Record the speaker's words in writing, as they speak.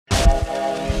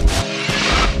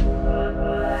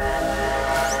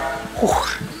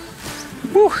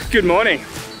Whew, good morning.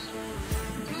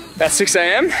 About 6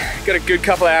 AM, got a good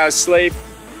couple of hours sleep.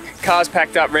 Car's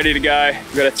packed up, ready to go.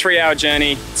 We've got a 3-hour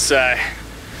journey, so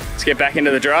let's get back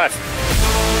into the drive.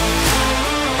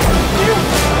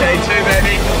 Day 2,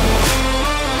 baby.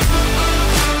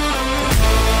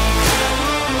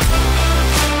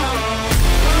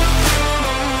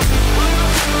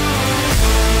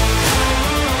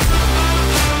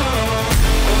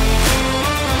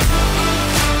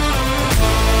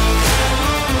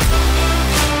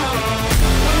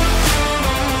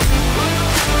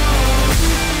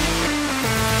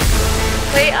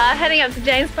 We are heading up to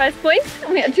James Price Point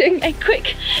and we are doing a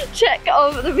quick check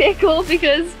of the vehicle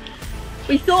because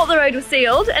we thought the road was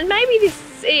sealed, and maybe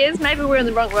this is, maybe we're on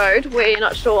the wrong road, we're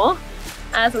not sure,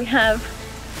 as we have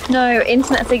no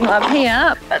internet signal up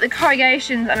here, but the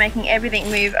corrugations are making everything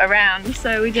move around.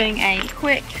 So we're doing a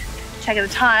quick check of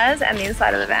the tyres and the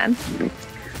inside of the van.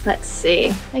 Let's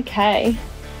see. Okay.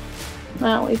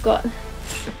 Well, we've got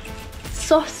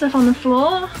soft stuff on the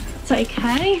floor. It's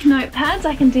okay. Notepads,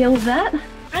 I can deal with that.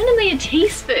 Randomly a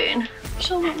teaspoon.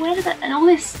 Sure, where did that, and all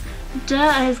this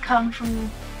dirt has come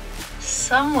from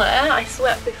somewhere. I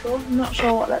swept before, I'm not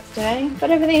sure what that's doing,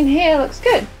 but everything here looks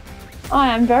good. I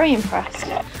am very impressed.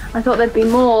 I thought there'd be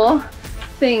more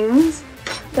things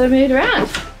that have moved around.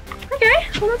 Okay,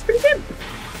 well that's pretty good.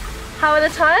 How are the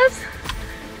tyres?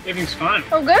 Everything's fine.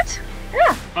 All good?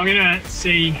 Yeah. I'm gonna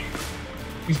see,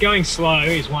 because going slow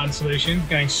is one solution,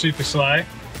 going super slow.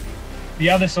 The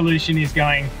other solution is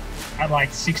going at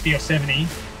like 60 or 70,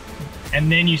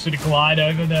 and then you sort of glide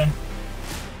over the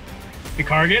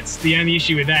corrugates. The only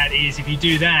issue with that is if you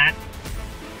do that,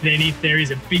 then if there is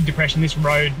a big depression, this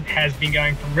road has been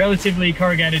going from relatively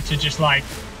corrugated to just like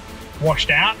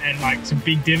washed out and like some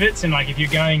big divots, and like if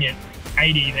you're going at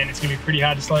 80, then it's gonna be pretty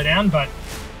hard to slow down, but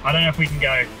I don't know if we can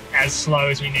go as slow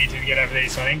as we need to get over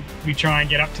these. So I think we try and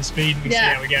get up to speed and we see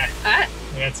how we go. All right.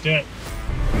 Yeah, let's do it.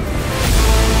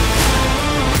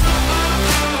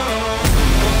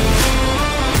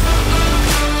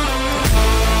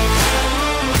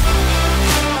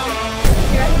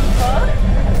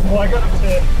 Well, I got up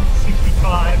to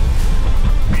 65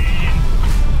 and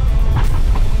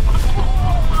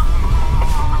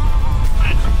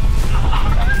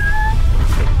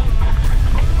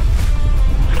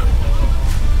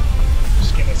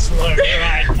just gonna slow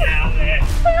right down there.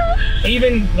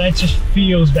 Even that just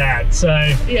feels bad. So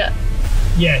yeah,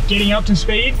 getting up to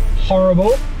speed,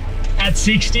 horrible. At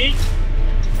 60,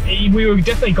 we were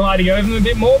definitely gliding over them a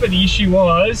bit more, but the issue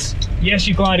was, yes,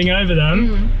 you're gliding over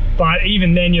them, but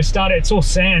even then it's all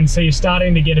sand, so you're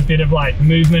starting to get a bit of like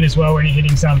movement as well when you're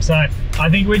hitting some. So I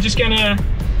think we're just gonna,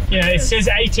 it says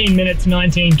 18 minutes,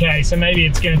 19K, so maybe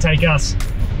it's gonna take us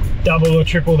double or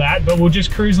triple that, but we'll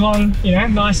just cruise along,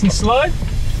 nice and slow.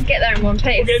 Get there in one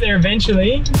piece. We'll get there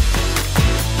eventually.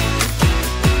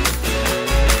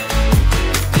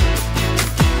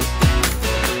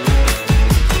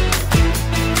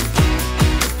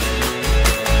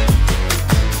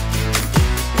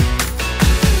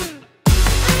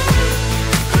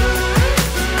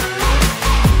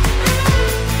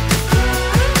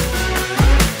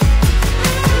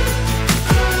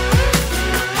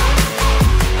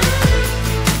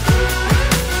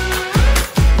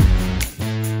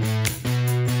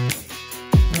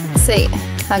 See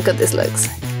how good this looks.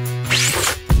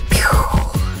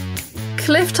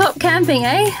 Cliff top camping,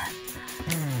 eh?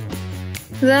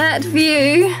 That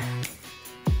view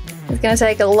is going to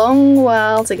take a long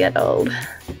while to get old.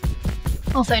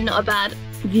 Also not a bad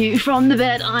view from the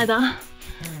bed either.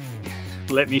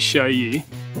 Let me show you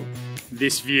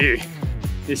this view.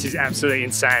 This is absolutely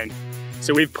insane.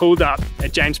 So we've pulled up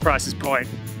at James Price's Point,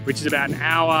 which is about an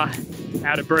hour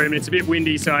out of Broome. It's a bit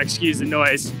windy, so I excuse the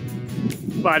noise.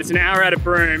 But it's an hour out of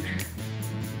Broome,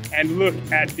 and look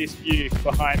at this view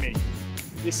behind me.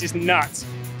 This is nuts.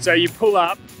 So you pull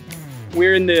up,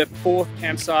 we're in the 4th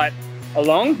campsite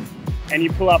along, and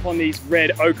you pull up on these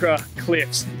red ochre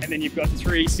cliffs, and then you've got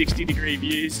 360-degree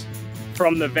views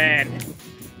from the van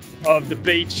of the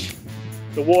beach,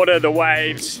 the water, the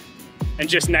waves, and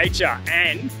just nature.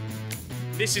 And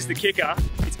this is the kicker,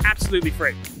 it's absolutely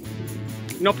free.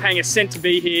 You're not paying a cent to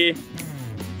be here.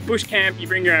 Bush camp, you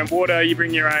bring your own water, you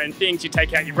bring your own things, you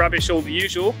take out your rubbish, all the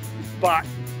usual, but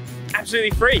absolutely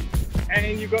free.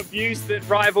 And you've got views that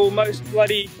rival most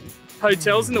bloody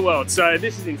hotels in the world. So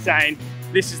this is insane.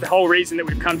 This is the whole reason that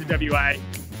we've come to WA.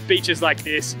 Beaches like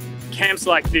this, camps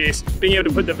like this, being able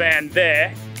to put the van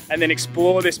there and then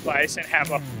explore this place and have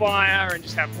a fire and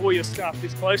just have all your stuff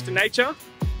this close to nature.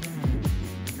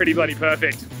 Pretty bloody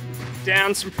perfect.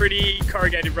 Down some pretty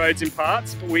corrugated roads in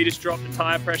parts, but we just dropped the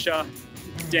tire pressure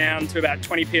down to about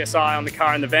 20 PSI on the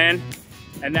car and the van,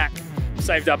 and that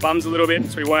saved our bums a little bit,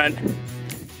 so we weren't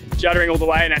juddering all the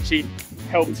way, and actually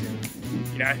helped,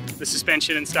 you know, the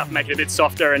suspension and stuff, make it a bit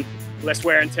softer and less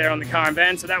wear and tear on the car and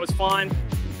van. So that was fine.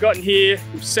 We've gotten here,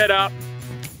 we've set up,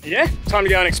 and yeah, time to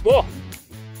go and explore.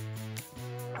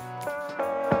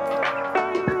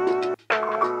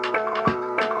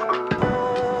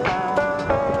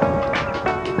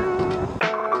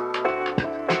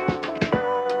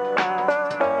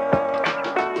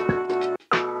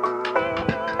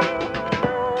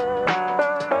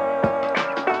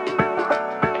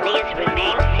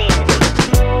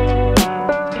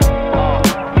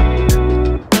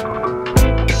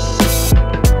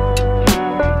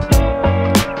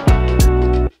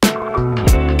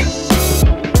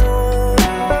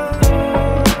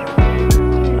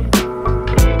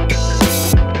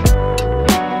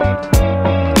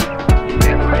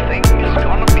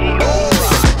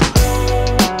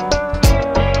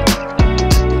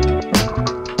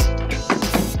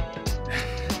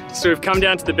 So we've come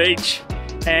down to the beach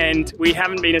and we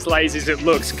haven't been as lazy as it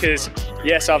looks, because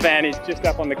yes, our van is just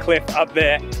up on the cliff up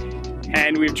there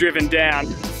and we've driven down,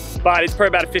 but it's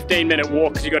probably about a 15-minute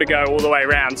walk because you've got to go all the way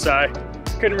around. So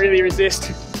couldn't really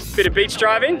resist a bit of beach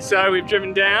driving. So we've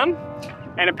driven down,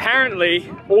 and apparently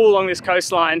all along this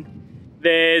coastline,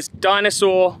 there's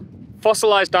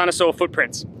fossilized dinosaur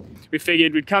footprints. We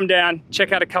figured we'd come down,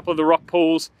 check out a couple of the rock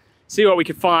pools, see what we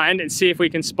could find, and see if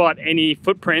we can spot any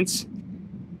footprints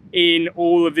in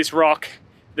all of this rock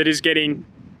that is getting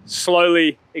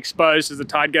slowly exposed as the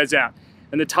tide goes out.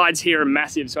 And the tides here are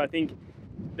massive, so I think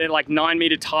they're like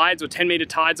 9-meter tides or 10-meter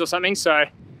tides or something. So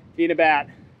in about,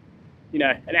 you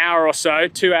know, an hour or so,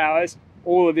 2 hours,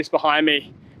 all of this behind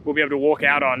me we'll be able to walk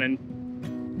out on,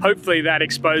 and hopefully that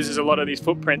exposes a lot of these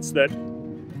footprints that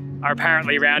are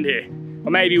apparently around here.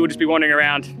 Or maybe we'll just be wandering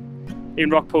around in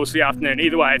rock pools for the afternoon.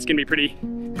 Either way, it's gonna be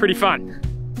pretty fun.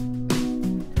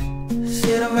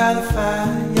 Sitting by the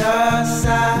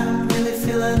fireside, really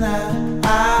feeling that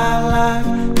I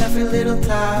like every little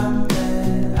time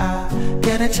that I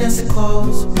get a chance to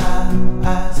close my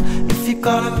eyes. If you're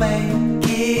gonna make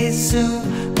it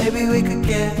soon, maybe we could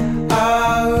get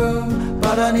our room,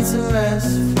 but I need some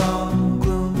rest from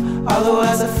gloom,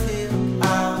 otherwise I feel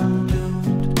I'm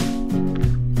doomed.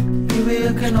 You be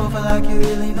looking over like you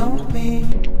really know me.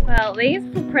 Well, these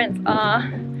footprints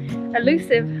are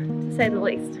elusive, to say the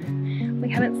least. We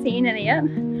haven't seen any yet.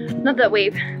 Not that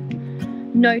we've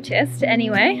noticed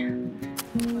anyway.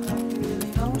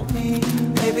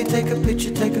 Maybe take a picture,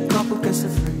 take a couple, guess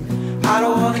it's free. I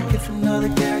don't want to give another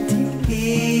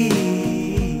guarantee.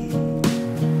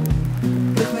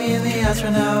 Look me in the eyes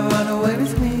right now, run away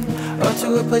with me. Or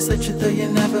to a place that you thought you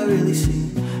never really see.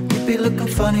 You'd be looking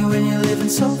funny when you're living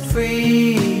so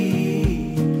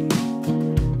free.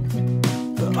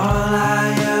 But all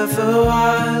I ever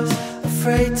was,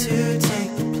 afraid to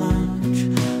take the plunge.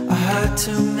 I heard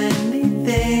too many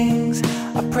things,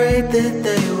 I prayed that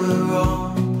they were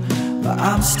wrong, but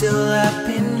I'm still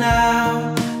happy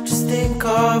now. Just think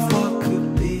of what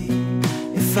could be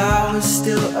if I was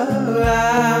still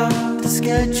around. The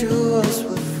schedules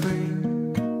were free.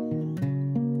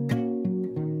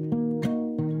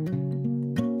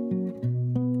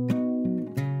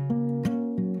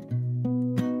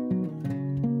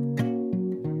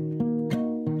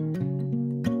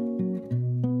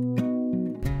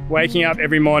 Waking up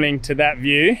every morning to that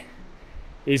view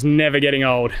is never getting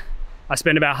old. I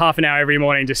spend about half an hour every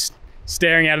morning just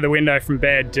staring out of the window from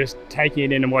bed, just taking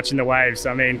it in and watching the waves.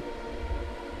 I mean,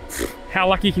 how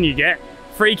lucky can you get?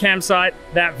 Free campsite,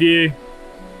 that view,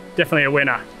 definitely a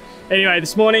winner. Anyway,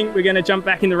 this morning we're gonna jump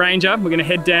back in the Ranger. We're gonna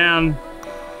head down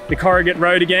the Corrugate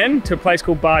Road again to a place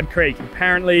called Bard Creek.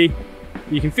 Apparently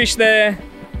you can fish there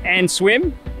and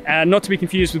swim, not to be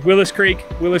confused with Willis Creek.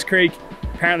 Willis Creek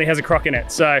apparently has a croc in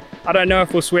it. So I don't know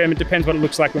if we'll swim, it depends what it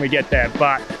looks like when we get there,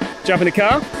 but jump in the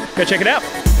car, go check it out.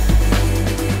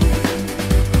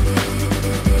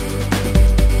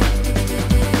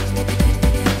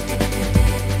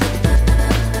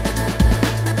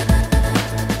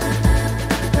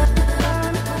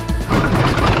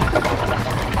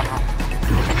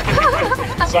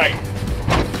 It's like,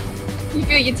 you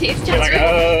feel your teeth you're like,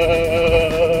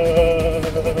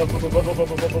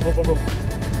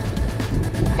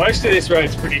 most of this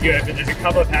road's pretty good, but there's a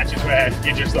couple of patches where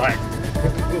you're just like...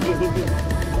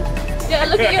 Yeah,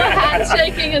 look at your hands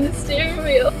shaking on the steering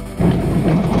wheel.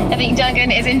 I think Duncan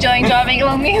is enjoying driving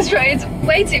along these roads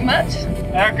way too much.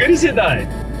 How good is it though?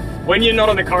 When you're not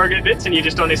on the corrugate bits and you're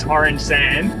just on this orange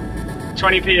sand,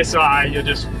 20 PSI, you're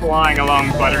just flying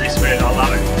along buttery smooth. I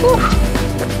love it. Ooh.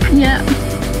 Yeah.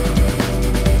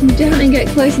 You definitely get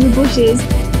close in the bushes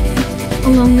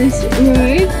along this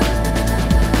road.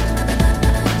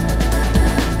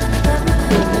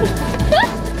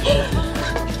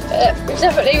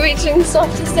 Definitely reaching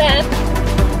softer sand.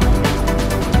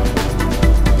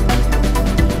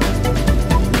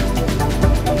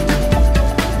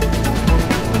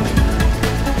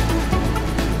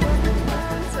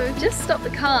 So we've just stopped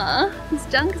the car. This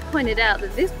Dunc has pointed out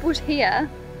that this bush here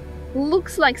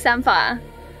looks like samphire.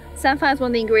 Samphire is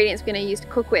one of the ingredients we're going to use to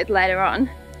cook with later on.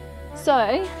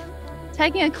 So,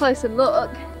 taking a closer look.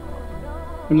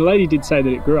 And the lady did say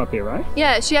that it grew up here, right?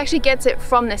 Yeah, she actually gets it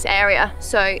from this area,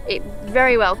 so it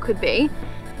very well could be.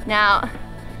 Now,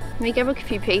 let me grab a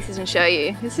few pieces and show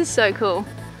you. This is so cool.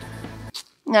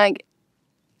 Like,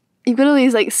 you've got all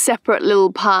these like separate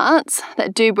little parts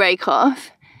that do break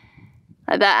off,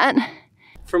 like that.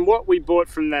 From what we bought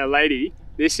from the lady,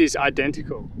 this is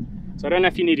identical. So I don't know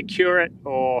if you need to cure it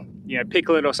or, you know,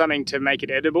 pickle it or something to make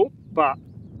it edible, but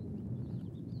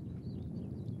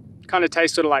kind of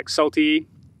tastes sort of like salty.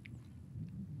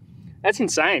 That's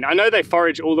insane. I know they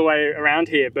forage all the way around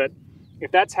here, but if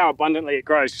that's how abundantly it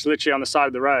grows, just literally on the side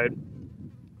of the road,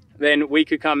 then we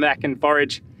could come back and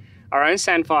forage our own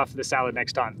samphire for the salad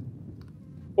next time.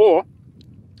 Or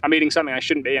I'm eating something I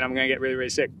shouldn't be and I'm going to get really,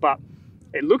 really sick, but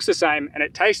it looks the same and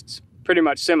it tastes pretty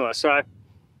much similar. So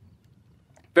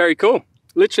very cool.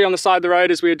 Literally on the side of the road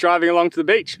as we were driving along to the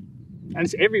beach. And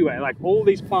it's everywhere. Like all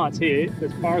these plants here,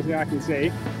 as far as I can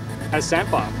see, has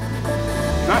samphire.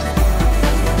 Nice.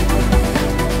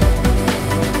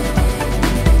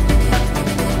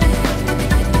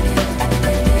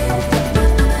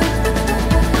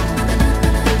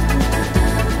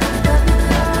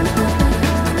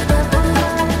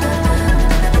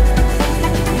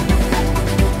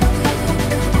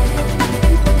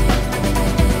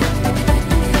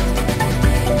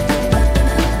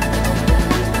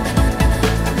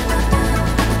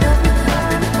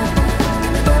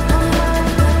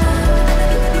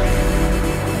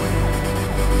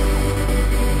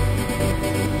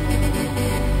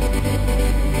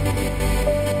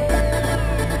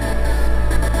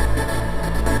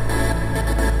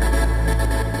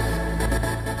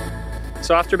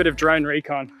 So after a bit of drone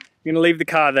recon, I'm going to leave the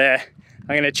car there.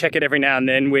 I'm going to check it every now and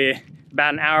then. We're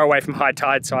about an hour away from high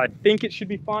tide, so I think it should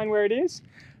be fine where it is.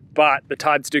 But the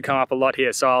tides do come up a lot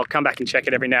here, so I'll come back and check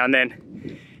it every now and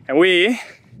then. And we're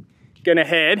going to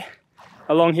head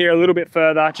along here a little bit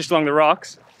further, just along the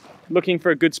rocks, looking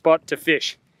for a good spot to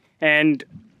fish. And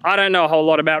I don't know a whole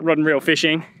lot about rod and reel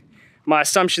fishing. My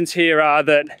assumptions here are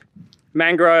that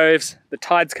mangroves, the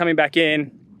tide's coming back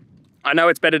in. I know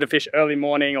it's better to fish early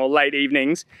morning or late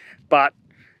evenings, but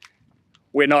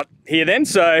we're not here then,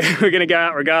 so we're gonna go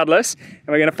out regardless, and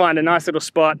we're gonna find a nice little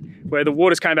spot where the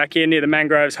water's coming back in near the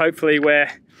mangroves, hopefully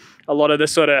where a lot of the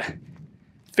sort of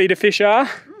feeder fish are.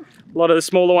 A lot of the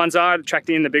smaller ones are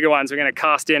attracting in the bigger ones. We're gonna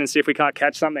cast in and see if we can't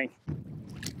catch something.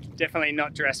 Definitely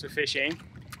not dressed for fishing.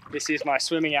 This is my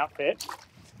swimming outfit,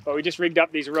 but we just rigged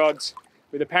up these rods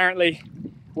with apparently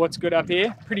what's good up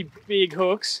here, pretty big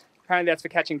hooks. Apparently that's for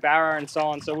catching barra and so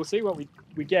on, so we'll see what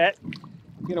we get.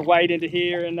 I'm gonna wade into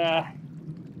here and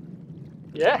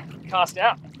yeah, cast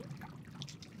out.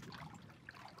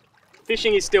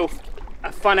 Fishing is still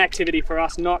a fun activity for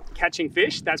us, not catching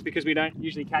fish. That's because we don't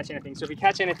usually catch anything. So if we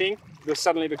catch anything, it'll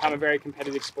suddenly become a very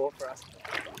competitive sport for us.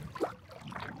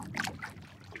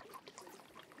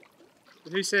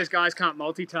 But who says guys can't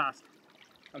multitask?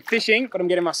 I'm fishing, but I'm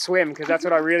getting my swim because that's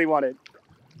what I really wanted.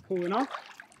 Pulling off.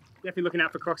 Definitely looking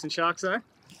out for crocs and sharks though.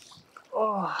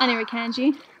 Oh. And a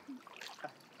kanji.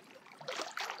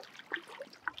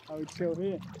 I would chill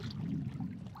here.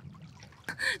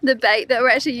 The bait that we're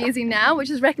actually using now,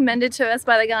 which is recommended to us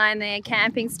by the guy in the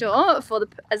camping store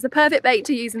as the perfect bait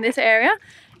to use in this area,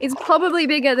 is probably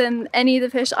bigger than any of the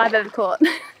fish I've ever caught.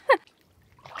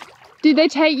 Did they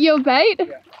take your bait?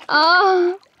 Yeah.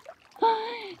 Oh,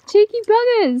 cheeky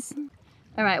buggers.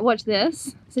 All right, watch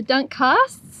this. So Dunc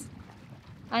casts.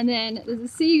 And then there's a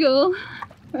seagull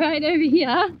right over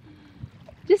here,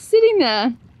 just sitting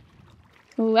there,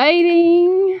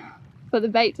 waiting for the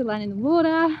bait to land in the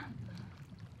water.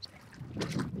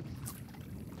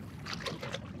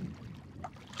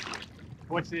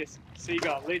 Watch this,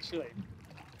 seagull, literally.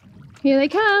 Here they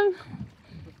come.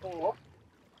 Before,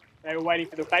 they were waiting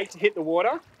for the bait to hit the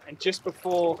water, and just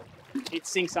before it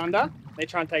sinks under, they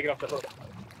try and take it off the hook.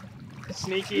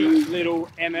 Sneaky little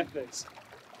MFers.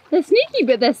 They're sneaky,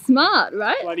 but they're smart,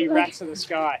 right? Bloody rats of the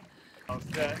sky.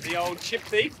 The old chip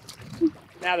thief,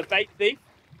 now the bait thief.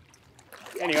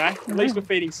 Anyway, at least we're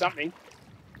feeding something.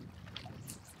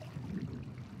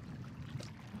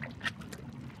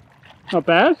 Not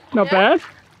bad, not bad.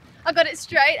 I got it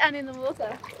straight and in the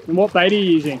water. And what bait are you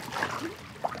using?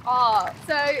 Oh,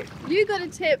 so you got a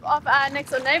tip off our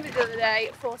next door neighbour the other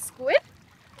day for squid.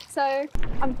 So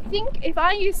I think if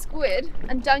I use squid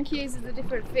and Dunc uses a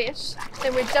different fish,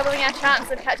 then we're doubling our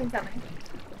chance of catching something.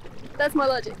 That's my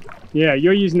logic. Yeah,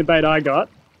 you're using the bait I got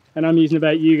and I'm using the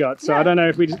bait you got. So yeah. I don't know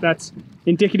if that's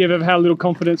indicative of how little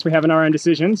confidence we have in our own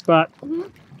decisions, but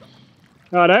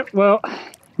righto. Well,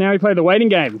 now we play the waiting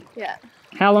game. Yeah.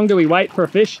 How long do we wait for a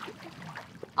fish?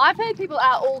 I've heard people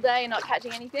out all day not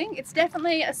catching anything. It's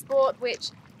definitely a sport which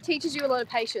teaches you a lot of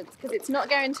patience because it's not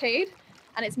guaranteed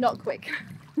and it's not quick.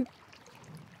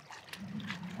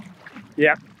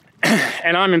 Yeah,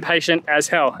 and I'm impatient as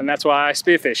hell, and that's why I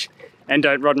spearfish and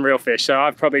don't rod and reel fish. So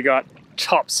I've probably got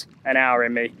tops an hour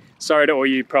in me. Sorry to all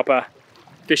you proper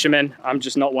fishermen, I'm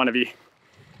just not one of you.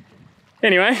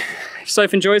 Anyway, if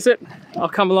Soph enjoys it, I'll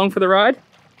come along for the ride.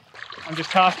 I'm just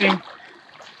casting.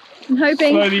 I'm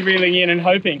hoping. Slowly reeling in and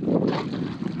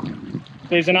hoping.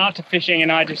 There's an art to fishing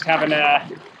and I just haven't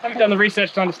done the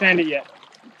research to understand it yet.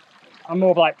 I'm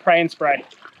more of like pray and spray.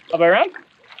 Other way around?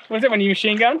 What is it when you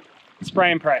machine gun?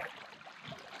 Spray and pray.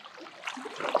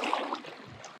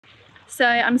 So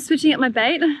I'm switching up my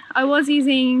bait. I was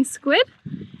using squid.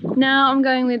 Now I'm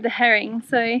going with the herring.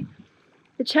 So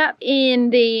the chap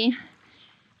in the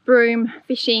Broome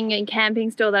fishing and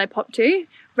camping store that I popped to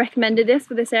recommended this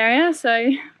for this area.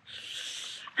 So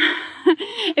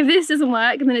if this doesn't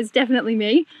work, then it's definitely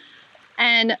me.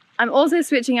 And I'm also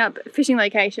switching up fishing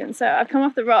locations. So I've come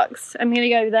off the rocks. I'm gonna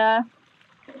go there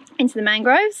into the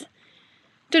mangroves.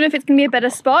 Don't know if it's gonna be a better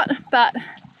spot, but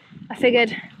I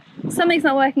figured something's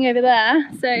not working over there.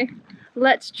 So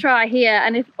let's try here.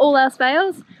 And if all else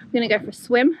fails, I'm gonna go for a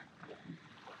swim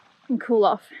and cool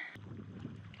off.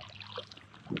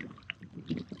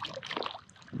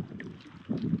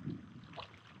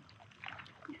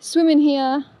 Swimming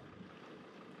here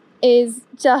is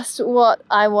just what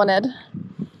I wanted.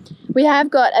 We have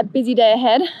got a busy day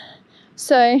ahead,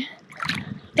 so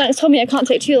Dunc told me I can't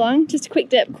take too long, just a quick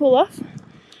dip, cool off,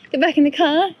 get back in the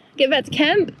car, get back to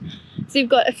camp. So we've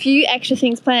got a few extra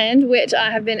things planned, which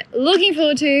I have been looking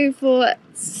forward to for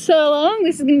so long.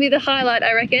 This is gonna be the highlight,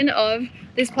 I reckon, of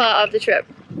this part of the trip.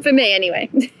 For me, anyway.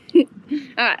 All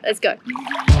right, let's go.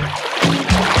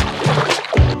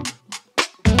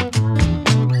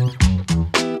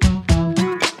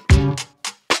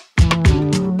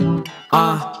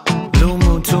 Blue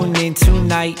moon, tune in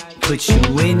tonight. Put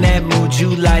you in that mood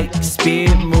you like.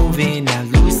 Spirit moving, now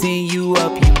loosen you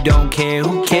up. You don't care,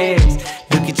 who cares?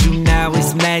 Look at you now,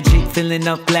 it's magic. Filling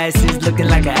up glasses, looking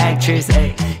like an actress.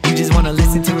 Hey, you just wanna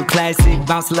listen to a classic,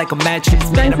 bouncing like a mattress.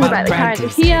 Man, I'm out of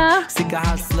practice. Here,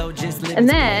 and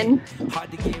then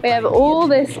we have all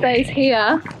this space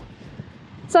here.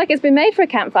 It's like it's been made for a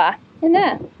campfire in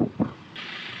there.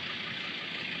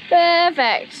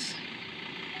 Perfect.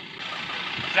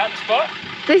 Is that the spot?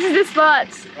 This is the spot.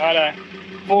 Righto.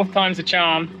 Fourth time's a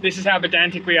charm. This is how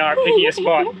pedantic we are at picking a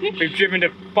spot. We've driven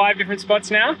to 5 different spots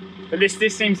now, but this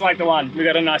seems like the one. We've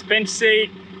got a nice bench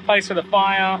seat, place for the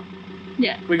fire.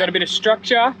 Yeah. We've got a bit of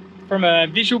structure from a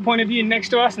visual point of view next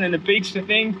to us, and then the beach to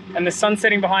thing, and the sun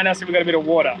setting behind us, and we've got a bit of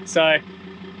water. So,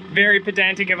 very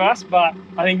pedantic of us, but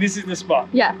I think this is the spot.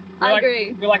 Yeah, I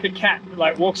agree. We're like a cat that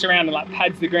like walks around and like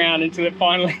pads the ground until it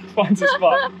finally finds a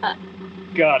spot.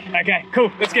 God, okay, cool,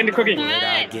 let's get into cooking.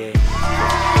 Right.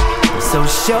 So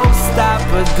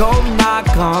showstopper, go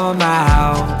knock on my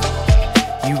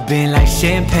house. You've been like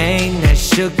champagne that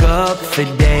shook up for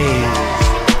days.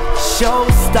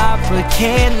 Showstopper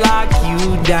can't lock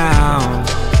you down.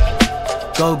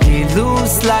 Go get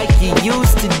loose like you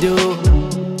used to do.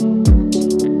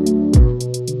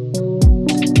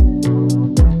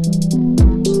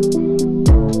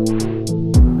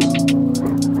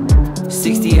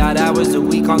 60-odd hours a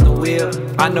week on the wheel.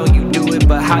 I know you do it,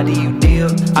 but how do you deal?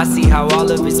 I see how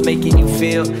all of it's making you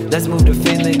feel. Let's move to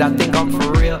Finland, I think I'm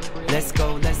for real. Let's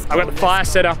go, let's go. I've got the fire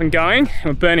set up and going.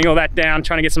 We're burning all that down,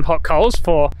 trying to get some hot coals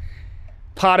for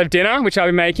part of dinner, which I'll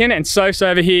be making. And Soph's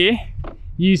over here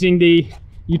using the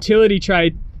utility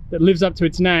tray that lives up to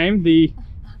its name. The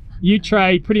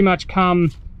U-tray pretty much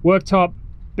come worktop,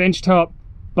 bench top,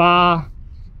 bar,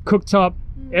 cooktop,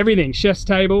 everything, chef's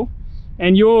table.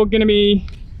 And you're going to be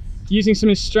using some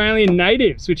Australian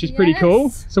natives, which is pretty cool.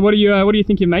 So what do you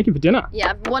think you're making for dinner?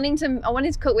 Yeah, I wanted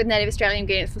to cook with native Australian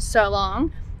ingredients for so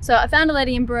long. So I found a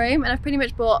lady in Broome, and I've pretty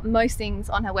much bought most things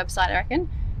on her website, I reckon.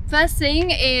 First thing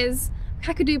is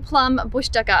kakadu plum bush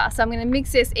ducker. So I'm going to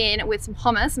mix this in with some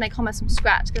hummus, make hummus from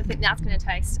scratch, because I think that's going to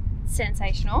taste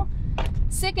sensational.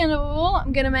 Second of all,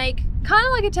 I'm going to make kind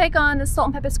of like a take on the salt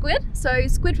and pepper squid. So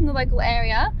squid from the local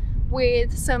area,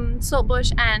 with some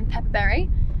saltbush and pepperberry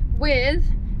with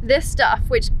this stuff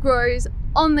which grows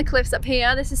on the cliffs up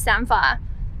here. This is samphire,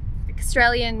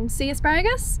 Australian sea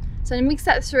asparagus. So I'm gonna mix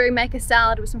that through, make a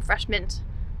salad with some fresh mint.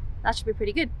 That should be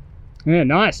pretty good. Yeah,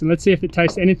 nice. And let's see if it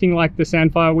tastes anything like the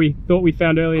samphire we thought we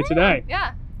found earlier today.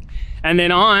 Yeah. And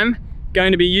then I'm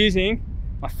going to be using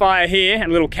my fire here and a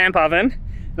little camp oven,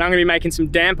 and I'm gonna be making some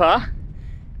damper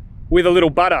with a little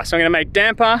butter. So I'm gonna make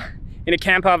damper in a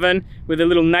camp oven with a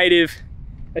little native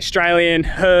Australian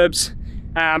herbs,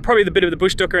 probably the bit of the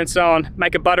bush dukkha and so on,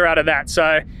 make a butter out of that.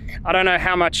 So I don't know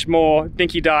how much more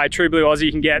dinky dye, true blue Aussie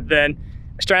you can get than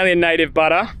Australian native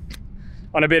butter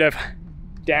on a bit of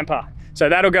damper. So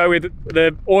that'll go with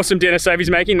the awesome dinner Sophie's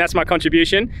making. That's my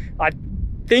contribution. I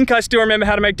think I still remember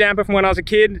how to make damper from when I was a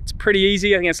kid. It's pretty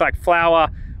easy. I think it's like flour,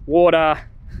 water,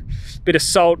 bit of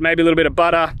salt, maybe a little bit of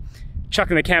butter, chuck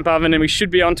in the camp oven, and we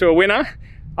should be onto a winner.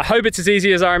 I hope it's as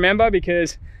easy as I remember,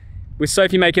 because with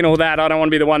Sophie making all that, I don't want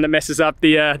to be the one that messes up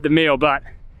the meal, but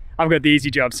I've got the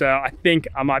easy job, so I think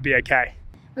I might be okay.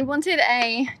 We wanted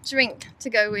a drink to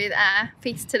go with our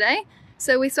feast today.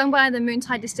 So we swung by the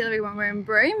Moontide Distillery when we were in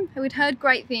Broome. We'd heard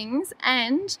great things,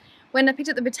 and when I picked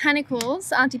up the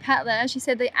botanicals, Auntie Pat there, she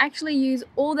said they actually use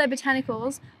all their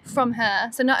botanicals from her.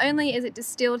 So not only is it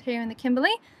distilled here in the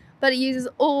Kimberley, but it uses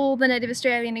all the native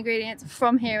Australian ingredients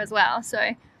from here as well.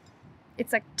 So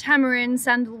it's like tamarind,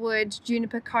 sandalwood,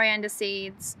 juniper, coriander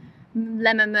seeds,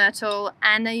 lemon myrtle,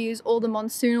 and they use all the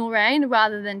monsoonal rain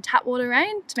rather than tap water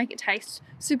rain to make it taste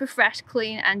super fresh,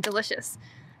 clean, and delicious.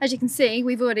 As you can see,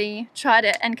 we've already tried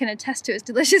it and can attest to its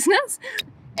deliciousness.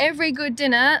 Every good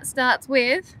dinner starts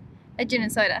with a gin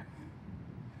and soda.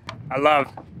 I love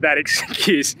that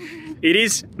excuse. It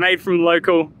is made from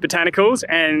local botanicals,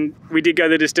 and we did go to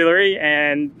the distillery,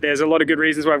 and there's a lot of good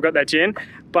reasons why I've got that gin.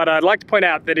 But I'd like to point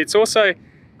out that it's also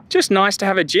just nice to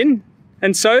have a gin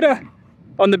and soda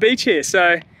on the beach here.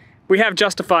 So we have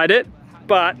justified it,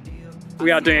 but we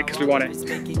are doing it because we want it.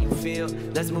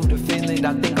 Let's move to Finland,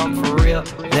 I think I'm for real.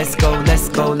 Let's go, let's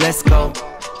go, let's go.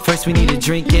 First we need a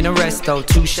drink and a resto.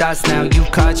 2 shots now, you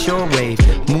caught your wave.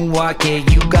 Moonwalk, yeah,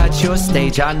 you got your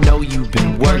stage. I know you've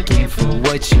been working for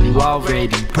what you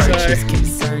already purchased.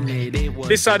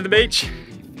 This side of the beach,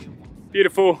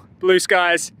 beautiful blue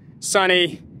skies,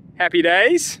 sunny, happy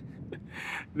days.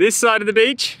 This side of the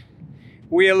beach,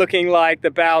 we are looking like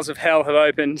the bowels of hell have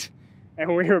opened.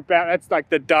 And we're about, that's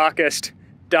like the darkest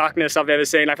darkness I've ever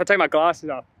seen. Like if I take my glasses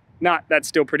off, nah, that's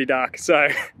still pretty dark. So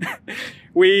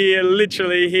we're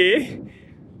literally here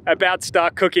about to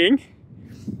start cooking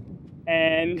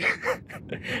and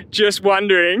just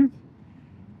wondering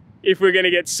if we're gonna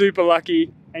get super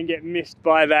lucky and get missed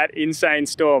by that insane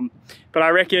storm. But I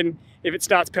reckon if it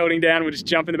starts pelting down, we'll just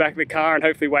jump in the back of the car and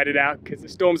hopefully wait it out, because the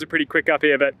storms are pretty quick up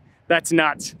here, but that's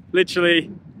nuts.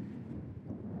 Literally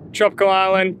tropical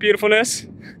island beautifulness,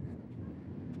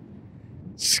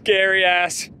 scary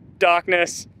ass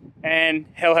darkness, and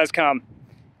hell has come.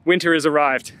 Winter has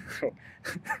arrived.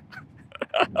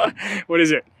 What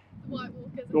is it?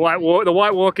 The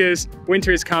White Walkers.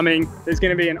 Winter is coming. There's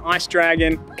going to be an ice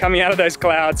dragon coming out of those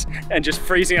clouds and just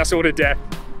freezing us all to death.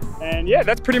 And yeah,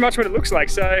 that's pretty much what it looks like.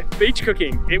 So beach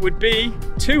cooking, it would be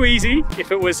too easy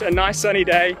if it was a nice sunny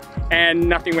day and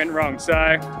nothing went wrong.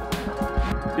 So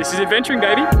this is adventuring,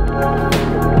 baby.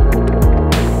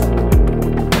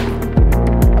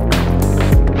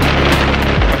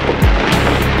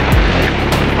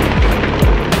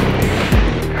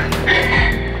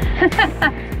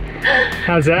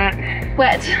 How's that?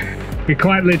 Wet. We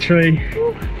quite literally,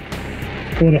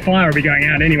 well, the fire will be going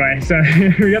out anyway. So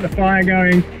we got the fire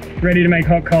going, ready to make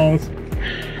hot coals.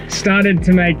 Started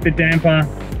to make the damper,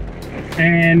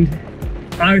 and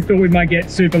I thought we might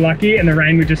get super lucky and the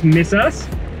rain would just miss us.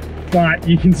 But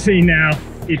you can see now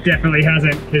it definitely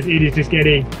hasn't, because it is just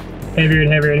getting heavier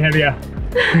and heavier and heavier.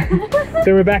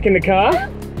 So we're back in the car.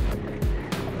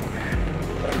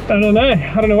 I don't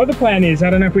know what the plan is. I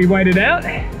don't know if we wait it out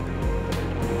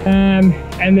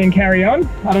and then carry on.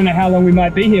 I don't know how long we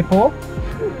might be here for.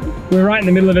 We're right in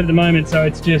the middle of it at the moment, so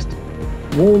it's just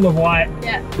wall of white,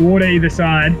 water either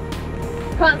side.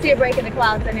 Can't see a break in the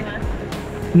clouds anyway.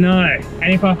 No,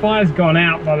 and if our fire's gone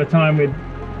out by the time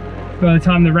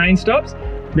the rain stops,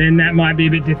 then that might be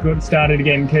a bit difficult to start it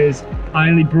again, because I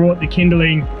only brought the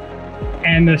kindling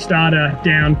and the starter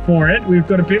down for it. We've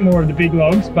got a bit more of the big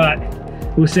logs, but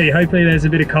we'll see. Hopefully there's a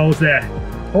bit of coals there.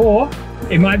 Or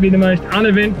it might be the most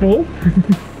uneventful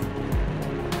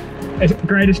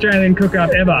Great Australian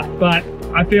cook-up ever. But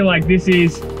I feel like this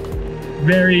is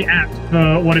very apt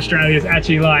for what Australia is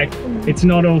actually like. It's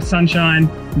not all sunshine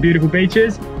and beautiful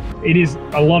beaches. It is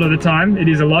a lot of the time. It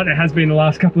is a lot. It has been the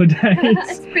last couple of days.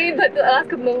 It's been like the last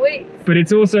couple of weeks. But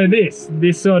it's also this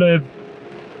sort of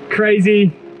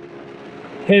crazy,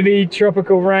 heavy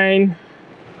tropical rain.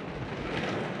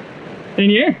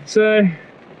 And yeah, so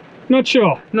not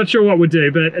sure what we'll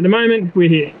do, but at the moment we're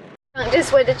here. I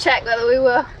just wanted to check whether we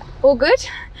were all good.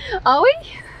 Are we?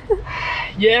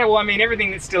 Yeah, well, I mean,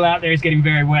 everything that's still out there is getting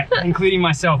very wet, including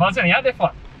myself. I was only out there for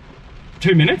like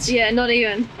 2 minutes. Yeah, not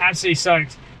even. Absolutely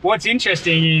soaked. What's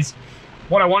interesting is,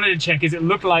 what I wanted to check is it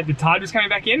looked like the tide was coming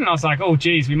back in, and I was like, oh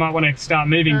geez, we might want to start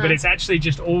moving, but it's actually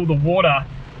just all the water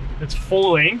that's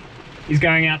falling is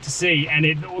going out to sea, and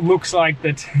it looks like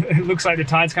that it looks like the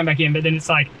tide's come back in, but then it's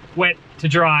like wet to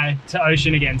dry to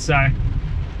ocean again. So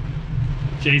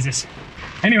Jesus.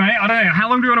 Anyway, I don't know, how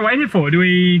long do we want to wait here for? Do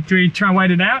we try and wait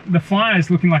it out? The fire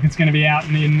is looking like it's going to be out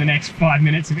in the next 5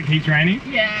 minutes if it keeps raining.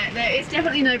 Yeah, it's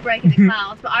definitely no break in the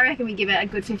clouds, but I reckon we give it a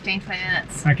good 15-20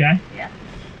 minutes. Okay. Yeah.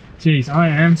 Jeez, I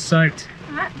am soaked.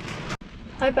 Alright.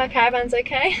 Hope our caravan's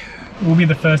okay. We'll be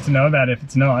the first to know about it if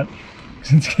it's not.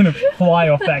 It's going to fly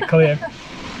off that cliff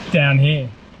down here.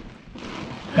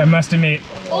 I must admit,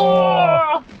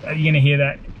 oh, are you going to hear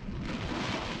that?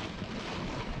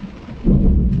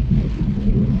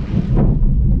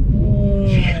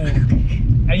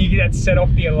 And you get that set off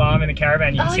the alarm in the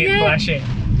caravan, you can see it flashing.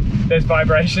 Those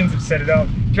vibrations have set it off.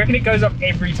 Do you reckon it goes off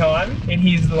every time it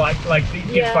hears like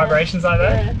it gets vibrations like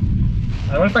that? Yeah.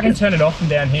 I wonder if I can turn it off from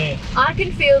down here. I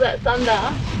can feel that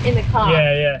thunder in the car.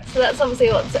 Yeah, yeah. So that's obviously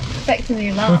what's affecting the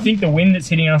alarm. Well, I think the wind that's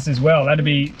hitting us as well, that'd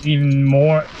be even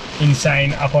more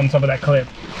insane up on top of that cliff.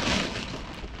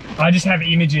 I just have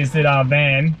images that our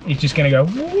van is just going to go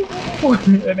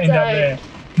and end up there.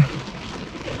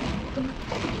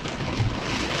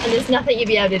 And there's nothing you'd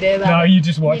be able to do about it. No, you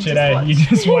just watch it, eh? You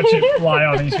just watch it fly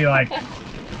off and you just be like,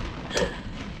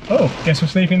 oh, guess we're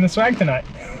sleeping in the swag tonight.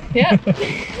 Yeah.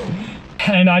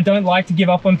 And I don't like to give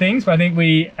up on things, but I think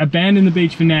we abandon the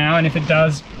beach for now, and if it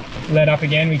does let up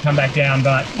again, we come back down.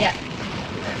 But yeah,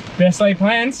 best laid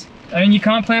plans. I mean, you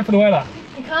can't plan for the weather.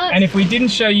 You can't. And if we didn't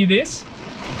show you this,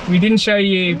 we didn't show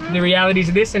you the realities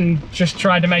of this and just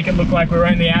tried to make it look like we're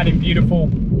only out in beautiful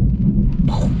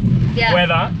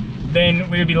weather, then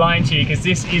we would be lying to you, because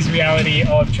this is reality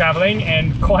of traveling,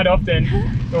 and quite often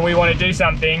when we want to do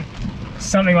something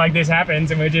like this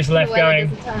happens and we're just left going,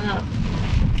 doesn't turn up.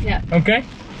 Yeah. Okay.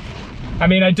 I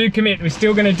mean, I do commit. We're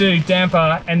still going to do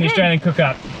Damper and the Australian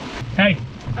Cook-Up. Hey,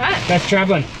 that's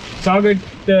traveling. So I'll go,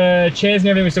 the chairs and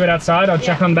everything we still got outside. I'll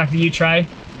chuck on the back of the U-tray.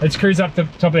 Let's cruise up to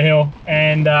the top of the hill,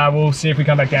 and we'll see if we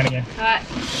come back down again. All right.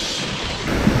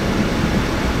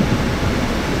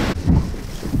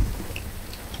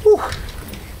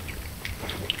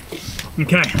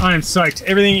 Okay, I am soaked.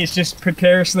 Everything is just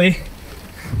precariously.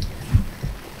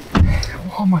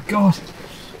 Oh my God.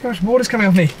 Gosh, water's coming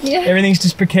off me. Yeah. Everything's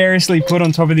just precariously put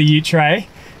on top of the ute tray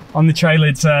on the tray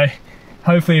lid, so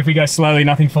hopefully if we go slowly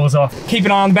nothing falls off. Keep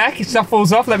an eye on the back. If stuff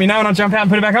falls off, let me know and I'll jump out and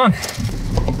put it back on.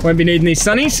 Won't be needing these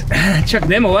sunnies. Chuck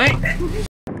them away.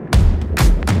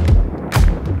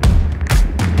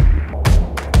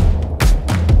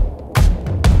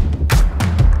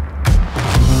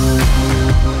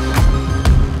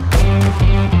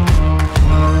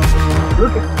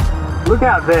 Look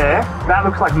out there, that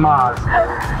looks like Mars.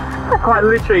 Quite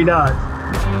literally does.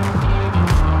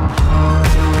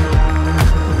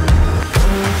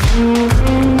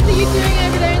 What are you doing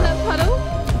over there in that puddle?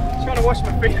 Trying to wash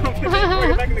my feet off and then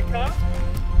get back in the car.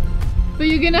 But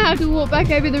you're gonna have to walk back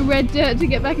over the red dirt to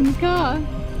get back in the car.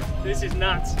 This is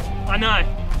nuts. I know.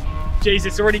 Jeez,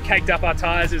 it's already caked up our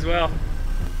tyres as well.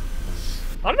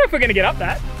 I don't know if we're gonna get up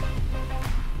that.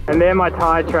 And there are my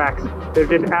tyre tracks. They've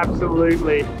just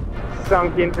absolutely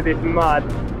sunk into this mud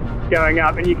going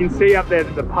up, and you can see up there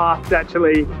that the path's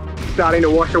actually starting to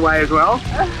wash away as well.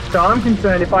 So I'm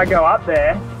concerned if I go up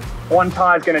there, one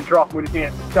tyre's going to drop and we're just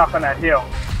going to get stuck on that hill,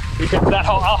 because our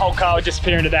whole car would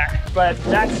disappear into that. But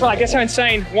that's, I guess, how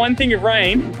insane. One thing of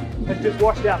rain has just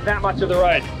washed out that much of the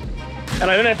road.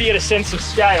 And I don't know if you get a sense of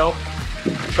scale,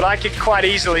 but I could quite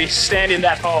easily stand in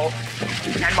that hole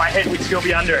and my head would still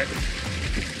be under it.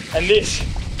 And this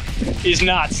is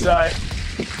nuts. So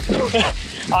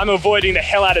I'm avoiding the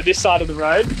hell out of this side of the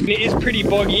road. It is pretty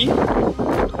boggy,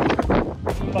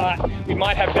 but we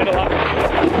might have better luck.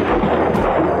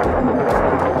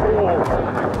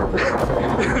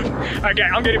 Okay,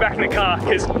 I'm getting back in the car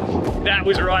because that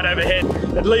was right overhead.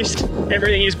 At least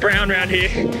everything is brown around here.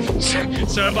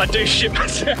 So if I do shit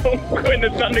myself when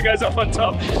the thunder goes off on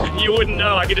top, you wouldn't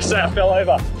know. I could just say I fell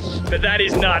over. But that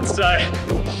is nuts. So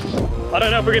I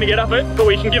don't know if we're gonna get up it, but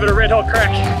we can give it a red hot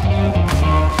crack.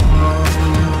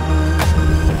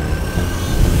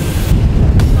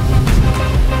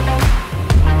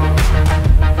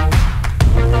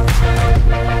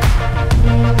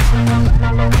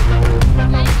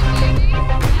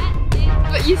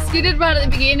 skidded right at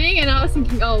the beginning and I was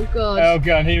thinking, oh god. Oh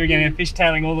god, here we go,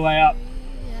 fishtailing all the way up.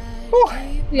 Whew.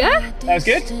 Yeah? That was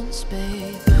good.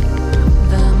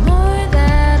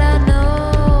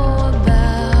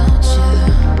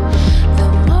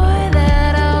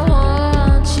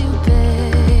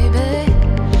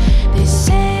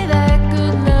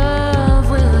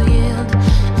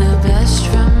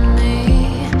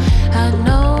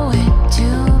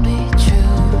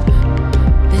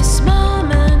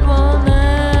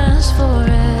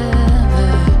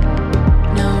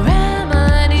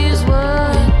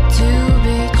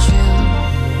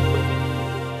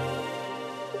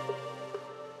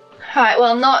 Alright,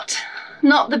 well not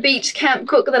the beach camp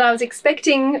cook that I was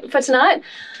expecting for tonight,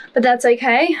 but that's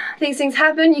okay. These things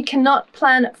happen, you cannot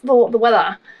plan for the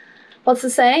weather. What's the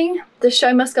saying? The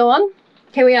show must go on.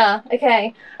 Here we are.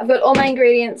 Okay, I've got all my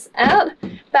ingredients out,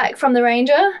 back from the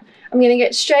Ranger. I'm gonna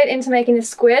get straight into making this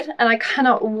squid and I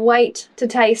cannot wait to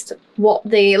taste what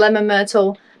the lemon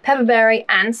myrtle, pepperberry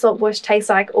and saltbush taste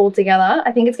like all together.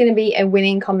 I think it's gonna be a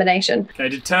winning combination. Okay,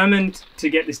 determined to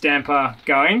get this damper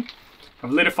going. I've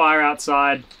lit a fire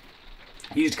outside,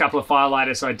 used a couple of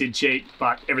firelighters, so I did cheat,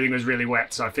 but everything was really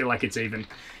wet, so I feel like it's even.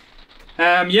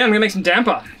 Yeah, I'm gonna make some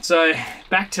damper. So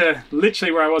back to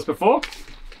literally where I was before,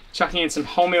 chucking in some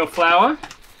wholemeal flour.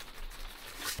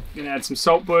 Gonna add some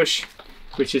saltbush,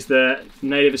 which is the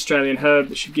native Australian herb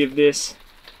that should give this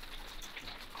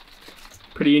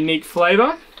pretty unique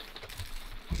flavour.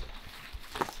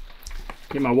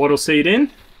 Get my wattle seed in.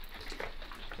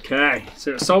 Okay,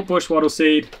 so saltbush, wattle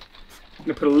seed. I'm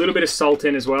gonna put a little bit of salt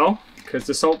in as well, because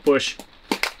the saltbush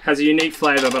has a unique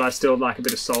flavour, but I still like a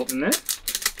bit of salt in there.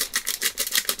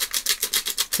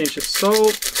 Pinch of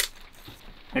salt.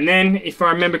 And then, if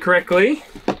I remember correctly,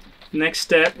 the next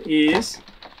step is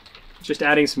just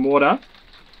adding some water.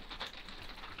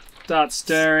 Start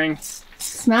stirring.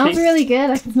 Smells really good,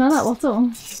 I can smell that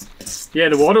wattle. Yeah,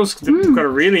 the wattle's got a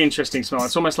really interesting smell.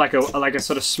 It's almost like a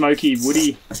sort of smoky,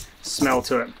 woody smell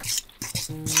to it.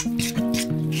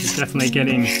 It's definitely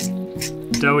getting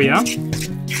doughier.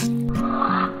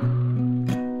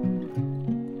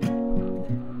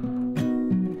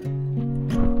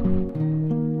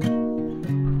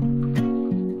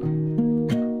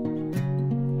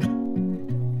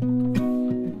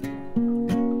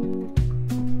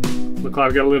 Look like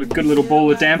I've got a good little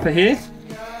ball of damper here,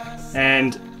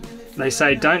 and they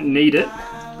say don't knead it,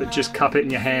 but just cup it in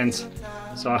your hands.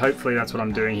 So hopefully that's what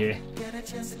I'm doing here.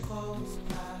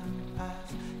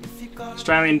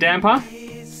 Australian damper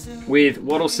with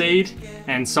wattle seed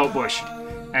and saltbush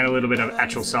and a little bit of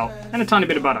actual salt and a tiny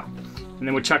bit of butter. And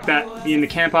then we'll chuck that in the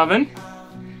camp oven.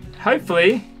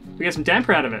 Hopefully we get some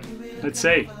damper out of it. Let's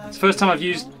see. It's the first time I've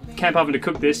used camp oven to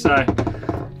cook this, so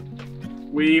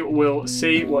we will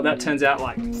see what that turns out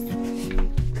like.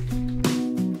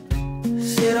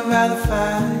 Sit around the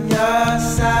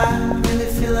fireside, really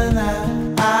feeling that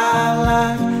I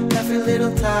like every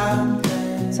little time.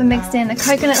 So mixed in the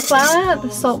coconut flour, the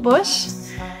saltbush,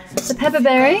 the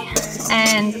pepperberry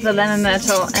and the lemon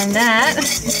myrtle, and that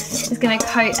is going to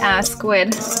coat our squid.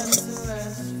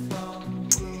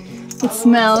 It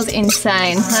smells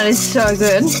insane. That is so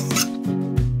good.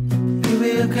 You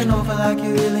be looking over like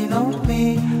you really know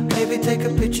me. Maybe take a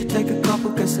picture, take a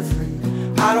couple, guess for free.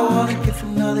 I don't want to give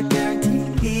another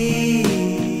guarantee.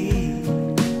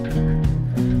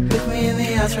 Look me in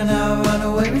the eyes right now, run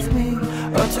away with me.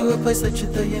 Or to a place that you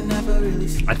thought you never really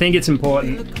see. I think it's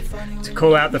important to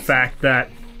call out the fact that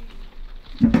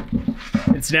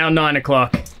it's now 9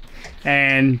 o'clock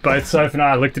and both Soph and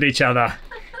I looked at each other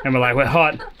and we're like, we're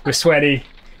hot, we're sweaty,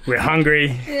 we're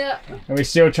hungry, yeah, and we're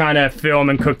still trying to film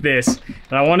and cook this.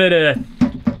 And I wanted to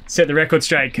set the record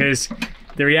straight, because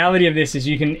the reality of this is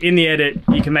you can, in the edit,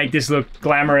 you can make this look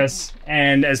glamorous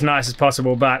and as nice as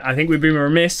possible, but I think we've been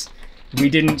remiss. We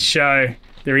didn't show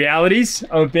the realities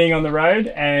of being on the road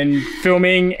and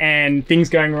filming and things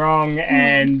going wrong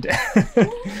and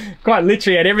quite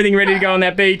literally had everything ready to go on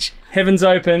that beach, heavens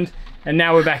opened, and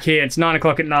now we're back here. It's 9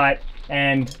 o'clock at night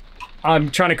and I'm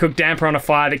trying to cook damper on a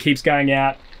fire that keeps going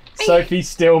out. Sophie's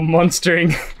still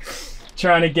monstering,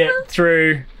 trying to get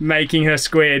through making her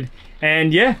squid.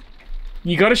 And yeah,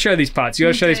 you got to show these parts. You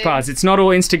got to show these parts. It's not all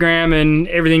Instagram and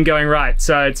everything going right.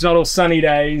 So it's not all sunny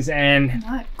days and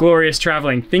glorious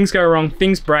traveling. Things go wrong,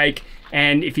 things break.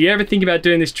 And if you ever think about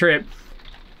doing this trip,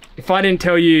 if I didn't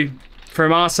tell you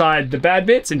from our side the bad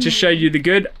bits and just show you the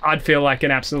good, I'd feel like an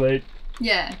absolute,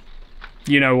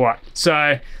 you know what.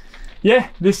 So yeah,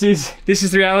 this is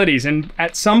the realities. And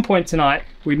at some point tonight,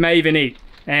 we may even eat,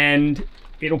 and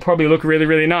it'll probably look really,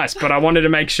 really nice. But I wanted to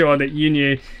make sure that you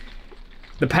knew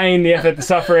the pain, the effort, the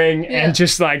suffering, and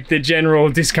just like the general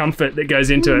discomfort that goes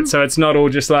into it. So it's not all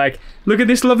just like, look at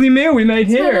this lovely meal we made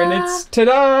here, and it's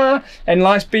ta-da, and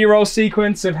nice B-roll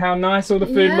sequence of how nice all the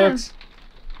food looks.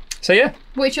 So yeah.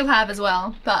 Which you'll have as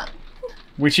well, but.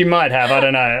 Which you might have, I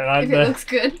don't know. If it looks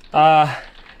good. Our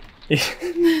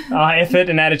effort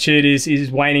and attitude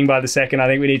is waning by the second. I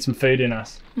think we need some food in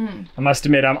us. I must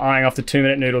admit, I'm eyeing off the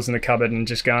 2-minute noodles in the cupboard and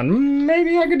just going,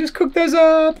 maybe I could just cook those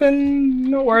up and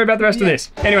not worry about the rest of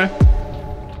this. Anyway,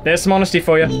 there's some honesty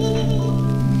for you.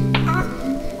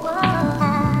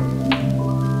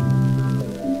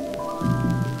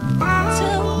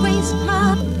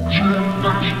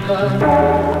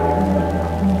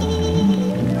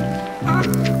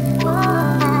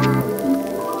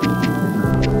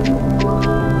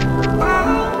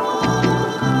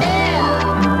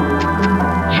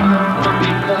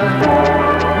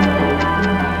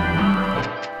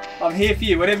 I'm here for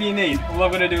you, whatever you need. All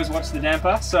I've got to do is watch the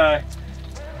damper. So,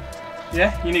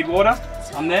 yeah, you need water,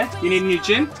 I'm there. You need a new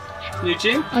gin? New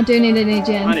gin? I do need a new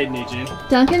gin. I need a new gin.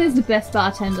 Duncan is the best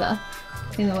bartender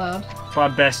in the world. By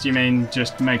best, you mean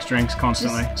just makes drinks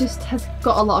constantly? Just has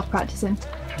got a lot of practice in.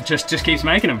 Just keeps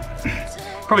making them.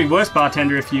 Probably worse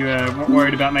bartender if you weren't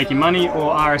worried about making money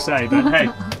or RSA, but hey,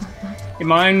 in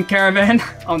my own caravan,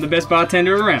 I'm the best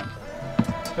bartender around.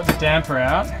 Got the damper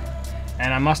out,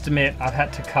 and I must admit I've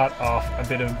had to cut off a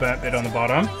bit of burnt bit on the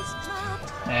bottom,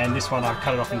 and this one I've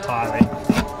cut it off entirely.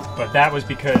 But that was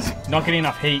because not getting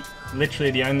enough heat.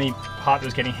 Literally the only part that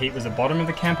was getting heat was the bottom of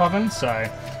the camp oven, so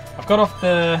I've got off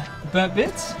the burnt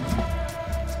bits.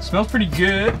 Smells pretty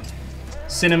good.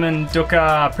 Cinnamon,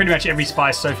 dukkha, pretty much every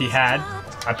spice Sophie had,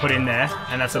 I put in there,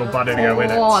 and that's a little butter to go with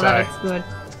it. Oh, so, that looks good.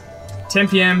 10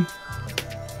 p.m,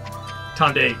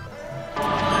 time to eat.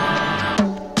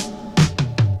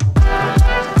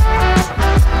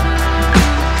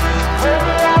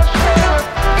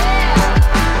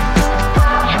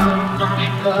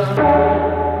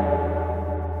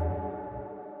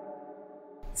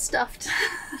 Stuffed.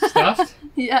 Stuffed?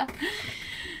 Yeah.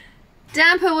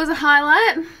 Damper was a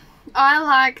highlight. I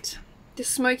liked the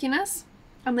smokiness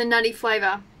and the nutty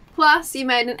flavour. Plus, you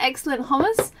made an excellent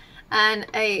hummus and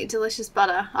a delicious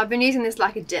butter. I've been using this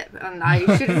like a dip, and I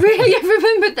should really have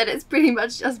remembered that it's pretty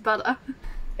much just butter.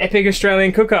 Epic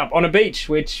Australian cook-up on a beach,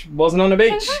 which wasn't on a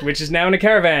beach, which is now in a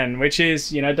caravan, which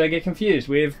is, you know, don't get confused.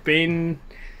 We've been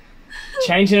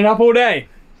changing it up all day.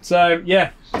 So,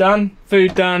 yeah, done,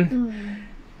 food done,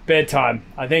 bedtime.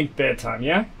 I think bedtime,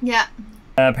 yeah? Yeah.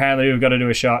 Apparently we've got to do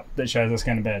a shot that shows us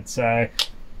going to bed. So,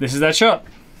 this is that shot.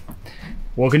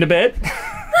 Walking to bed.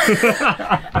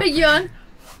 Big yawn.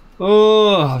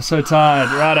 Oh, I'm so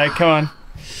tired. Righto, come on.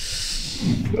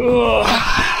 Oh.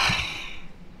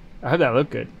 I hope that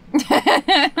looked good.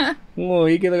 Oh,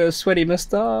 you get a sweaty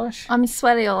moustache. I'm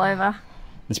sweaty all over.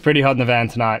 It's pretty hot in the van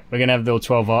tonight. We're going to have the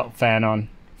 12-watt fan on.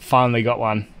 Finally got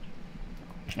one.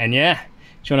 And yeah,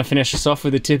 do you want to finish us off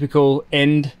with a typical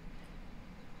end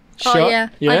shot? Oh yeah,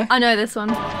 yeah? I know this one.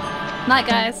 Night,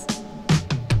 guys.